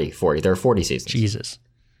 no, 40. There are 40 seasons. Jesus.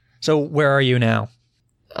 So where are you now?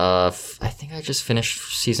 I think I just finished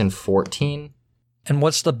season 14. And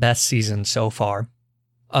what's the best season so far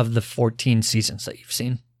of the 14 seasons that you've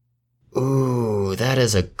seen? Ooh, that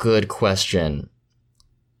is a good question.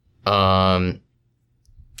 That's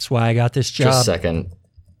why I got this job. Just a second.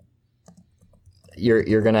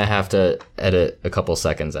 You're gonna have to edit a couple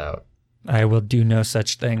seconds out. I will do no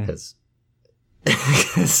such thing. This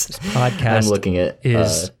podcast I'm looking at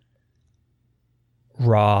is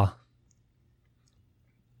raw,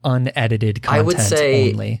 unedited content I would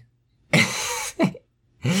say, only.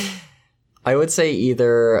 I would say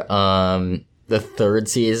either the 3rd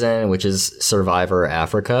season, which is Survivor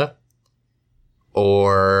Africa,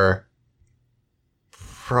 or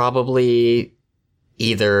probably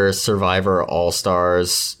either Survivor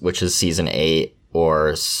All-Stars, which is season 8,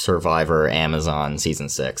 or Survivor Amazon season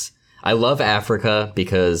 6. I love Africa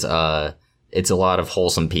because it's a lot of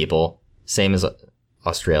wholesome people. Same as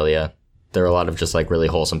Australia. There are a lot of just like really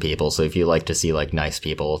wholesome people. So if you like to see like nice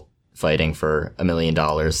people fighting for $1 million,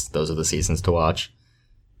 those are the seasons to watch.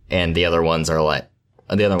 And the other ones are like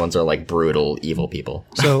brutal, evil people.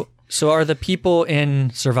 So are the people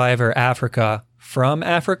in Survivor Africa from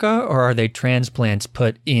Africa, or are they transplants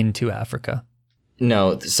put into Africa?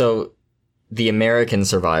 No, so the American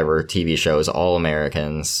Survivor TV show is all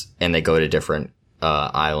Americans, and they go to different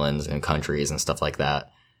islands and countries and stuff like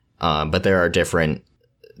that. But there are different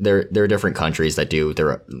countries that do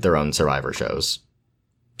their own Survivor shows.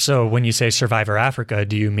 So when you say Survivor Africa,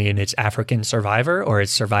 do you mean it's African Survivor or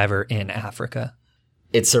it's Survivor in Africa?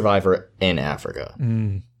 It's Survivor in Africa.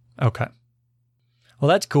 Okay. Well,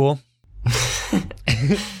 that's cool.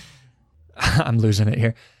 I'm losing it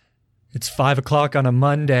here. It's 5:00 on a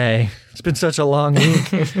Monday. It's been such a long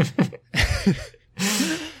week.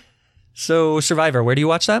 So Survivor, where do you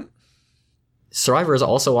watch that? Survivor is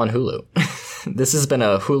also on Hulu. This has been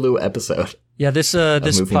a Hulu episode. Yeah, this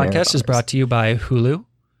podcast is brought to you by Hulu,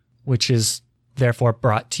 which is therefore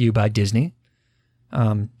brought to you by Disney.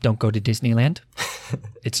 Don't go to Disneyland.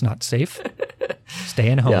 It's not safe. Stay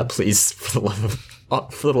in home. Yeah, please, for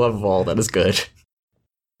the love of all that is good.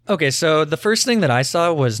 Okay, so the first thing that I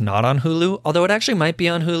saw was not on Hulu, although it actually might be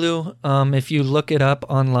on Hulu. If you look it up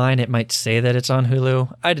online, it might say that it's on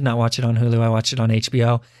Hulu. I did not watch it on Hulu. I watched it on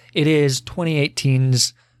HBO. It is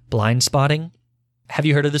 2018's Blind Spotting. Have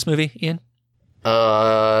you heard of this movie, Ian?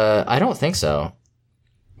 I don't think so.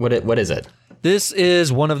 What is it? This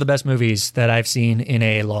is one of the best movies that I've seen in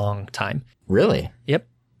a long time. Really? Yep.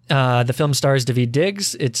 The film stars Daveed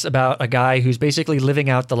Diggs. It's about a guy who's basically living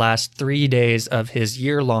out the last 3 days of his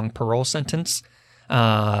year-long parole sentence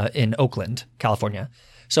in Oakland, California.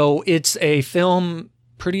 So it's a film,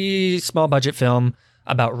 pretty small budget film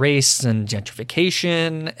about race and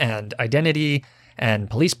gentrification and identity and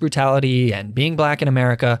police brutality and being black in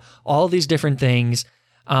America, all these different things.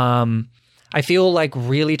 I feel like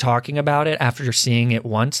really talking about it after seeing it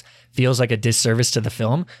once feels like a disservice to the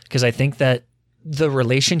film, because I think that the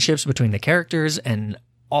relationships between the characters and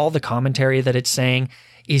all the commentary that it's saying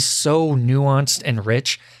is so nuanced and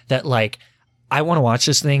rich that like I want to watch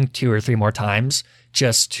this thing 2 or 3 more times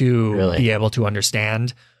just to be able to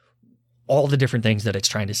understand all the different things that it's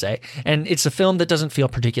trying to say. And it's a film that doesn't feel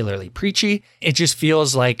particularly preachy. It just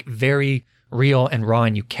feels like very real and raw,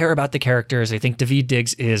 and you care about the characters. I think Daveed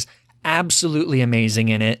Diggs is absolutely amazing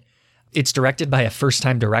in it. It's directed by a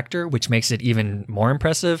first-time director, which makes it even more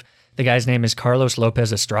impressive. The guy's name is Carlos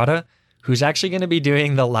Lopez Estrada, who's actually going to be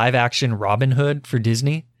doing the live-action Robin Hood for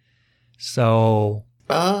Disney. So...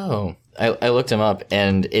 Oh, I looked him up,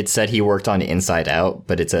 and it said he worked on Inside Out,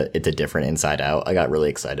 but it's a different Inside Out. I got really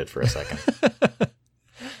excited for a second.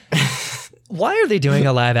 Why are they doing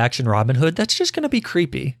a live-action Robin Hood? That's just going to be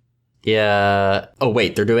creepy. Yeah. Oh,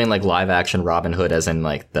 wait, they're doing like live-action Robin Hood as in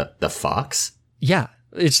like the fox? Yeah,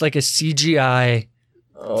 it's like a CGI...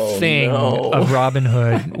 of Robin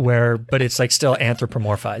Hood but it's like still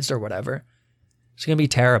anthropomorphized or whatever. It's going to be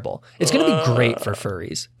terrible. It's going to be great for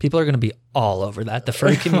furries. People are going to be all over that. The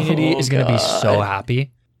furry community is going to be so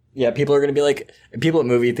happy. Yeah, people at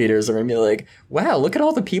movie theaters are going to be like, wow, look at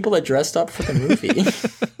all the people that dressed up for the movie.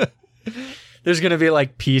 There's going to be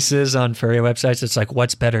like pieces on furry websites. It's like,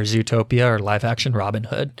 what's better, Zootopia or live action Robin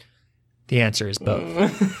Hood? The answer is both.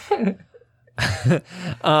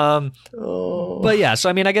 But yeah,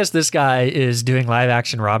 so I mean, I guess this guy is doing live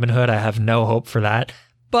action Robin Hood. I have no hope for that.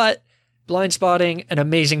 But Blind Spotting, an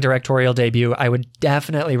amazing directorial debut. I would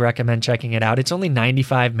definitely recommend checking it out. It's only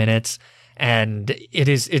 95 minutes and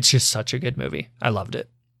it's just such a good movie. I loved it.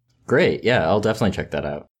 Great. Yeah, I'll definitely check that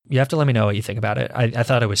out. You have to let me know what you think about it. I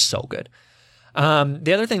thought it was so good.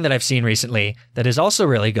 The other thing that I've seen recently that is also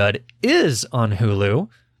really good is on Hulu.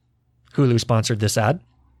 Hulu sponsored this ad.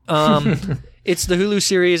 It's the Hulu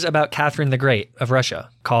series about Catherine the Great of Russia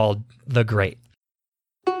called The Great.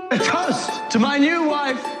 A toast to my new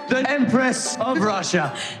wife, the Empress of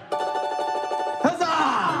Russia. Huzzah!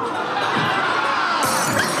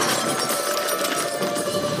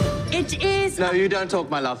 It is... No, you don't talk,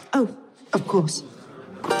 my love. Oh, of course.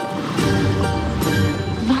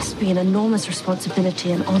 It must be an enormous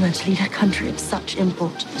responsibility and honor to lead a country of such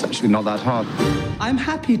import. It's actually not that hard. I'm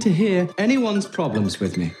happy to hear anyone's problems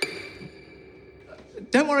with me.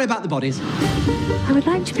 Don't worry about the bodies. I would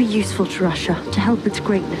like to be useful to Russia, to help its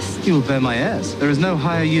greatness. You will bear my heirs. There is no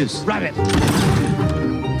higher use. Rabbit!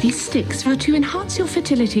 These sticks are to enhance your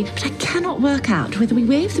fertility, but I cannot work out whether we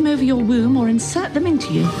wave them over your womb or insert them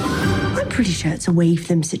into you. I'm pretty sure it's a wave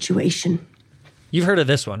them situation. You've heard of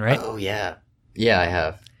this one, right? Oh, yeah. Yeah, I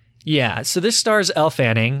have. Yeah, so this stars Elle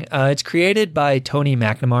Fanning. It's created by Tony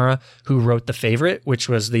McNamara, who wrote The Favorite, which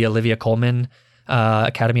was the Olivia Colman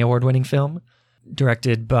Academy Award-winning film,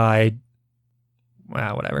 directed by,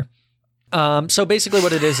 whatever. So basically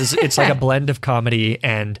what it is it's like a blend of comedy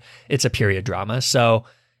and it's a period drama. So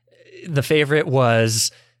The Favorite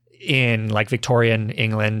was in like Victorian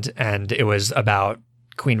England, and it was about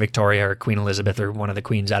Queen Victoria or Queen Elizabeth or one of the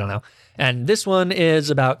queens, I don't know. And this one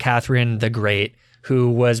is about Catherine the Great,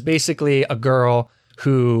 who was basically a girl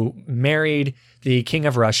who married the King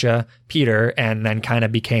of Russia, Peter, and then kind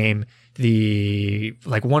of became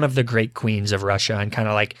one of the great queens of Russia and kind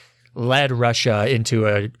of like led Russia into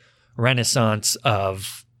a renaissance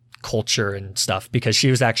of culture and stuff, because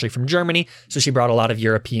she was actually from Germany. So she brought a lot of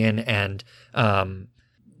European and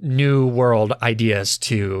New World ideas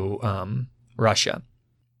to Russia.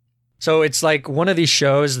 So it's like one of these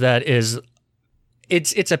shows that is,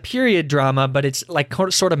 it's a period drama, but it's like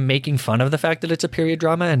sort of making fun of the fact that it's a period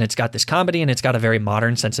drama, and it's got this comedy and it's got a very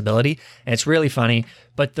modern sensibility, and it's really funny.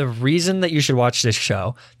 But the reason that you should watch this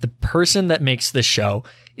show, the person that makes this show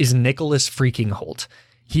is Nicholas freaking Hoult.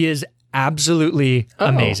 He is absolutely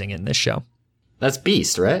amazing in this show. That's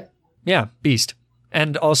Beast, right? Yeah, Beast.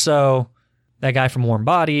 And also that guy from Warm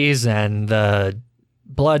Bodies and the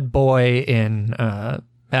Blood Boy in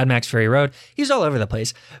Mad Max Fury Road. He's all over the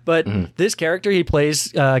place. But this character, he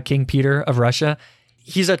plays King Peter of Russia.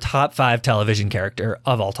 He's a top 5 television character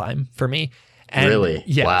of all time for me. And really?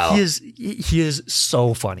 Yeah, wow. He is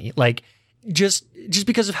so funny. Like, just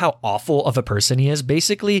because of how awful of a person he is,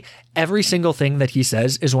 basically every single thing that he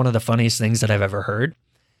says is one of the funniest things that I've ever heard.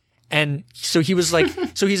 And so he was like,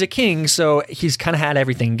 so he's a king, so he's kind of had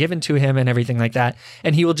everything given to him and everything like that.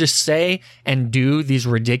 And he will just say and do these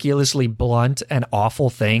ridiculously blunt and awful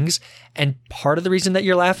things. And part of the reason that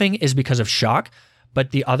you're laughing is because of shock.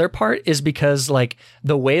 But the other part is because like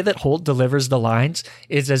the way that Hoult delivers the lines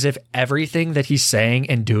is as if everything that he's saying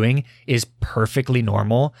and doing is perfectly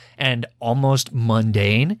normal and almost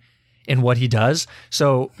mundane in what he does.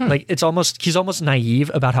 So like he's almost naive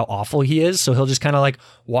about how awful he is. So he'll just kind of like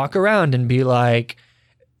walk around and be like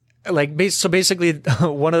so basically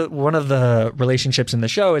one of the relationships in the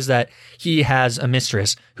show is that he has a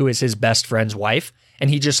mistress who is his best friend's wife, and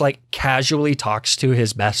he just like casually talks to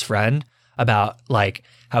his best friend about like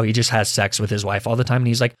how he just has sex with his wife all the time. And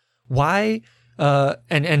he's like, why? So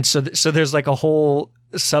there's like a whole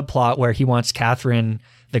subplot where he wants Catherine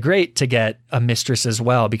the Great to get a mistress as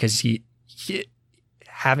well, because he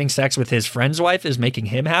having sex with his friend's wife is making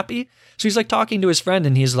him happy. So he's like talking to his friend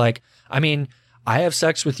and he's like, I mean, I have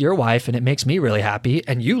sex with your wife and it makes me really happy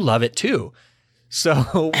and you love it too.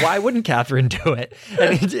 So why wouldn't Catherine do it?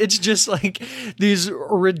 And it's just like these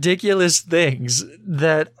ridiculous things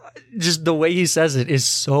that just the way he says it is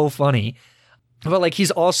so funny. But like,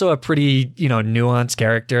 he's also a pretty, nuanced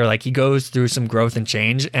character. Like, he goes through some growth and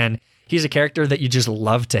change, and he's a character that you just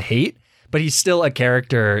love to hate, but he's still a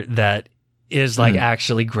character that is like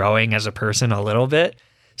actually growing as a person a little bit.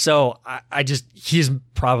 So he's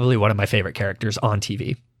probably one of my favorite characters on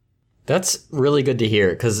TV. That's really good to hear,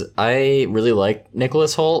 because I really like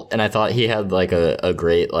Nicholas Hoult, and I thought he had like a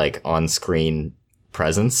great like on-screen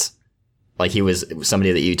presence. Like, he was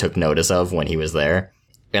somebody that you took notice of when he was there.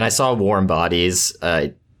 And I saw Warm Bodies.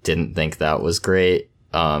 I didn't think that was great.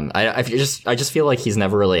 I just feel like he's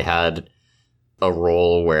never really had a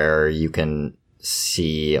role where you can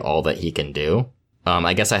see all that he can do.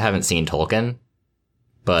 I guess I haven't seen Tolkien,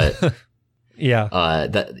 but yeah,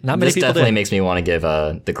 this definitely makes me want to give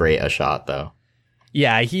The Great a shot, though.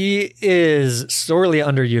 Yeah, he is sorely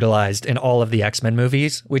underutilized in all of the X-Men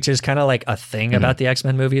movies, which is kind of like a thing about the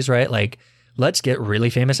X-Men movies, right? Like, let's get really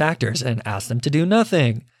famous actors and ask them to do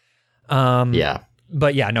nothing. Yeah.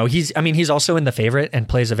 But yeah, no, he's also in The Favorite and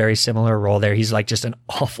plays a very similar role there. He's like just an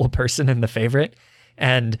awful person in The Favorite.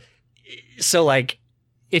 And so like,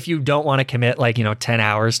 if you don't want to commit 10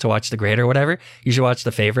 hours to watch The Great or whatever, you should watch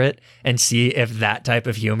The Favorite and see if that type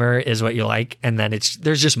of humor is what you like. And then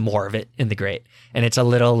there's just more of it in The Great. And it's a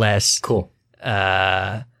little less cool.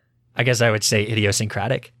 I guess I would say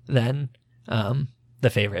idiosyncratic than The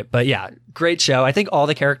Favorite. But yeah, great show. I think all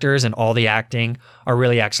the characters and all the acting are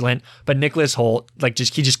really excellent. But Nicholas Hoult,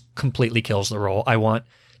 he just completely kills the role. I want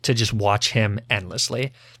to just watch him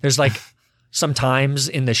endlessly. There's like some times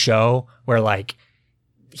in the show where like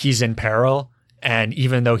he's in peril, and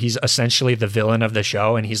even though he's essentially the villain of the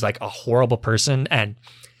show and he's like a horrible person, and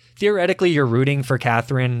theoretically you're rooting for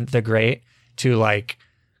Catherine the Great to like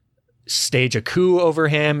stage a coup over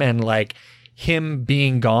him, and like him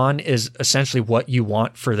being gone is essentially what you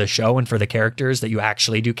want for the show and for the characters that you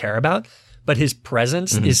actually do care about. but his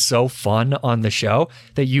presence is so fun on the show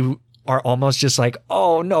that you are almost just like,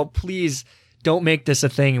 oh no, please don't make this a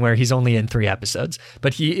thing where he's only in 3 episodes.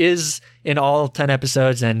 But he is in all 10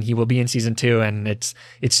 episodes, and he will be in season 2, and it's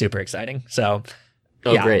super exciting. So,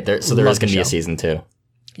 great! There is going to be a season 2.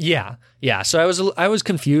 Yeah. So I was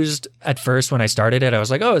confused at first when I started it. I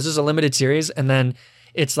was like, oh, is this a limited series? And then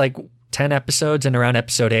it's like 10 episodes, and around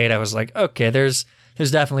episode 8, I was like, okay, there's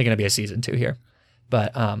definitely going to be a season 2 here.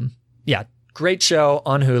 But great show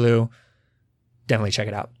on Hulu. Definitely check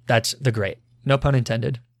it out. That's the great. No pun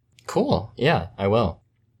intended. Cool. Yeah, I will.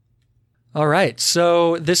 All right.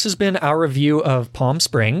 So this has been our review of Palm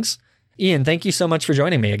Springs. Ian, thank you so much for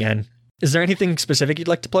joining me again. Is there anything specific you'd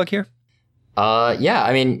like to plug here? Yeah,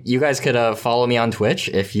 I mean, you guys could follow me on Twitch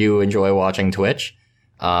if you enjoy watching Twitch.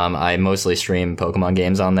 I mostly stream Pokemon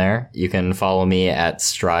games on there. You can follow me at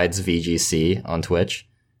StridesVGC on Twitch.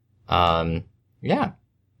 Yeah.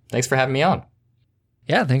 Thanks for having me on.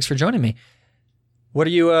 Yeah, thanks for joining me. What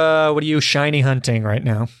are you shiny hunting right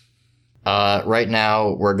now? Right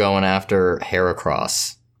now we're going after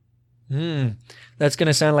Heracross. That's going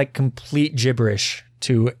to sound like complete gibberish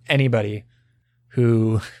to anybody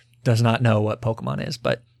who does not know what Pokemon is,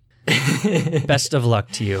 but best of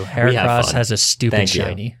luck to you. Heracross has a stupid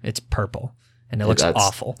shiny. It's purple, and it looks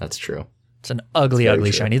awful. That's true. It's an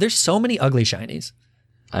ugly shiny. There's so many ugly shinies.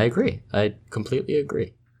 I agree. I completely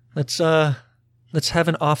agree. Let's have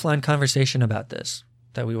an offline conversation about this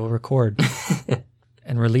that we will record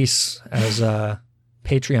and release as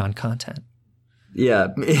Patreon content. Yeah,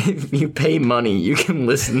 if you pay money, you can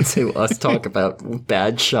listen to us talk about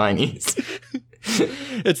bad shinies.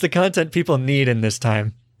 It's the content people need in this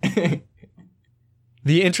time.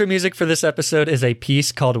 The intro music for this episode is a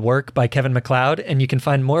piece called Work by Kevin MacLeod, and you can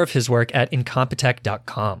find more of his work at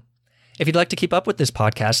incompetech.com. If you'd like to keep up with this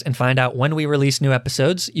podcast and find out when we release new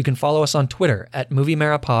episodes, you can follow us on Twitter at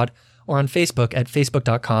MovieMaraPod or on Facebook at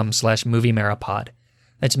facebook.com/MovieMaraPod.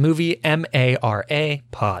 That's Movie MARA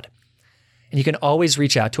Pod. And you can always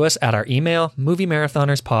reach out to us at our email,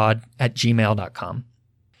 moviemarathonerspod@gmail.com.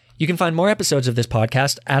 You can find more episodes of this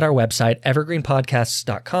podcast at our website,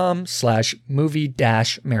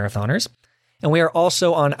 evergreenpodcasts.com/movie-marathoners. And we are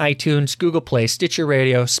also on iTunes, Google Play, Stitcher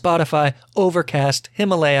Radio, Spotify, Overcast,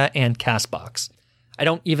 Himalaya, and CastBox. I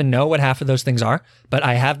don't even know what half of those things are, but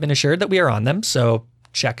I have been assured that we are on them, so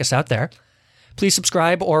check us out there. Please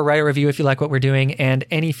subscribe or write a review if you like what we're doing, and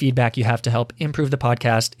any feedback you have to help improve the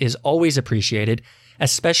podcast is always appreciated,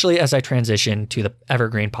 especially as I transition to the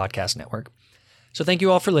Evergreen Podcast Network. So thank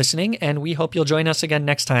you all for listening, and we hope you'll join us again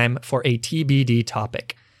next time for a TBD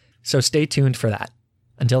topic. So stay tuned for that.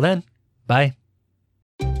 Until then, bye.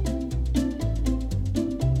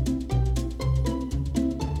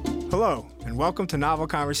 Hello, and welcome to Novel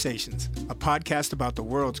Conversations, a podcast about the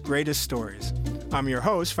world's greatest stories. I'm your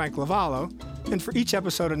host, Frank Lavallo, and for each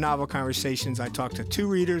episode of Novel Conversations, I talk to 2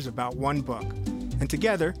 readers about one book. And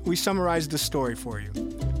together, we summarize the story for you.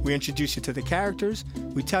 We introduce you to the characters,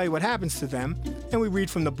 we tell you what happens to them, and we read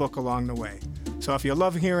from the book along the way. So if you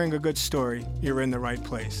love hearing a good story, you're in the right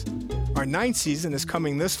place. Our 9th season is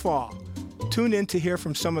coming this fall. Tune in to hear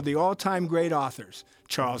from some of the all-time great authors,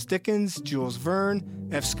 Charles Dickens, Jules Verne,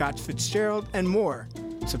 F. Scott Fitzgerald, and more.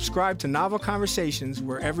 Subscribe to Novel Conversations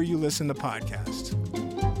wherever you listen to podcasts.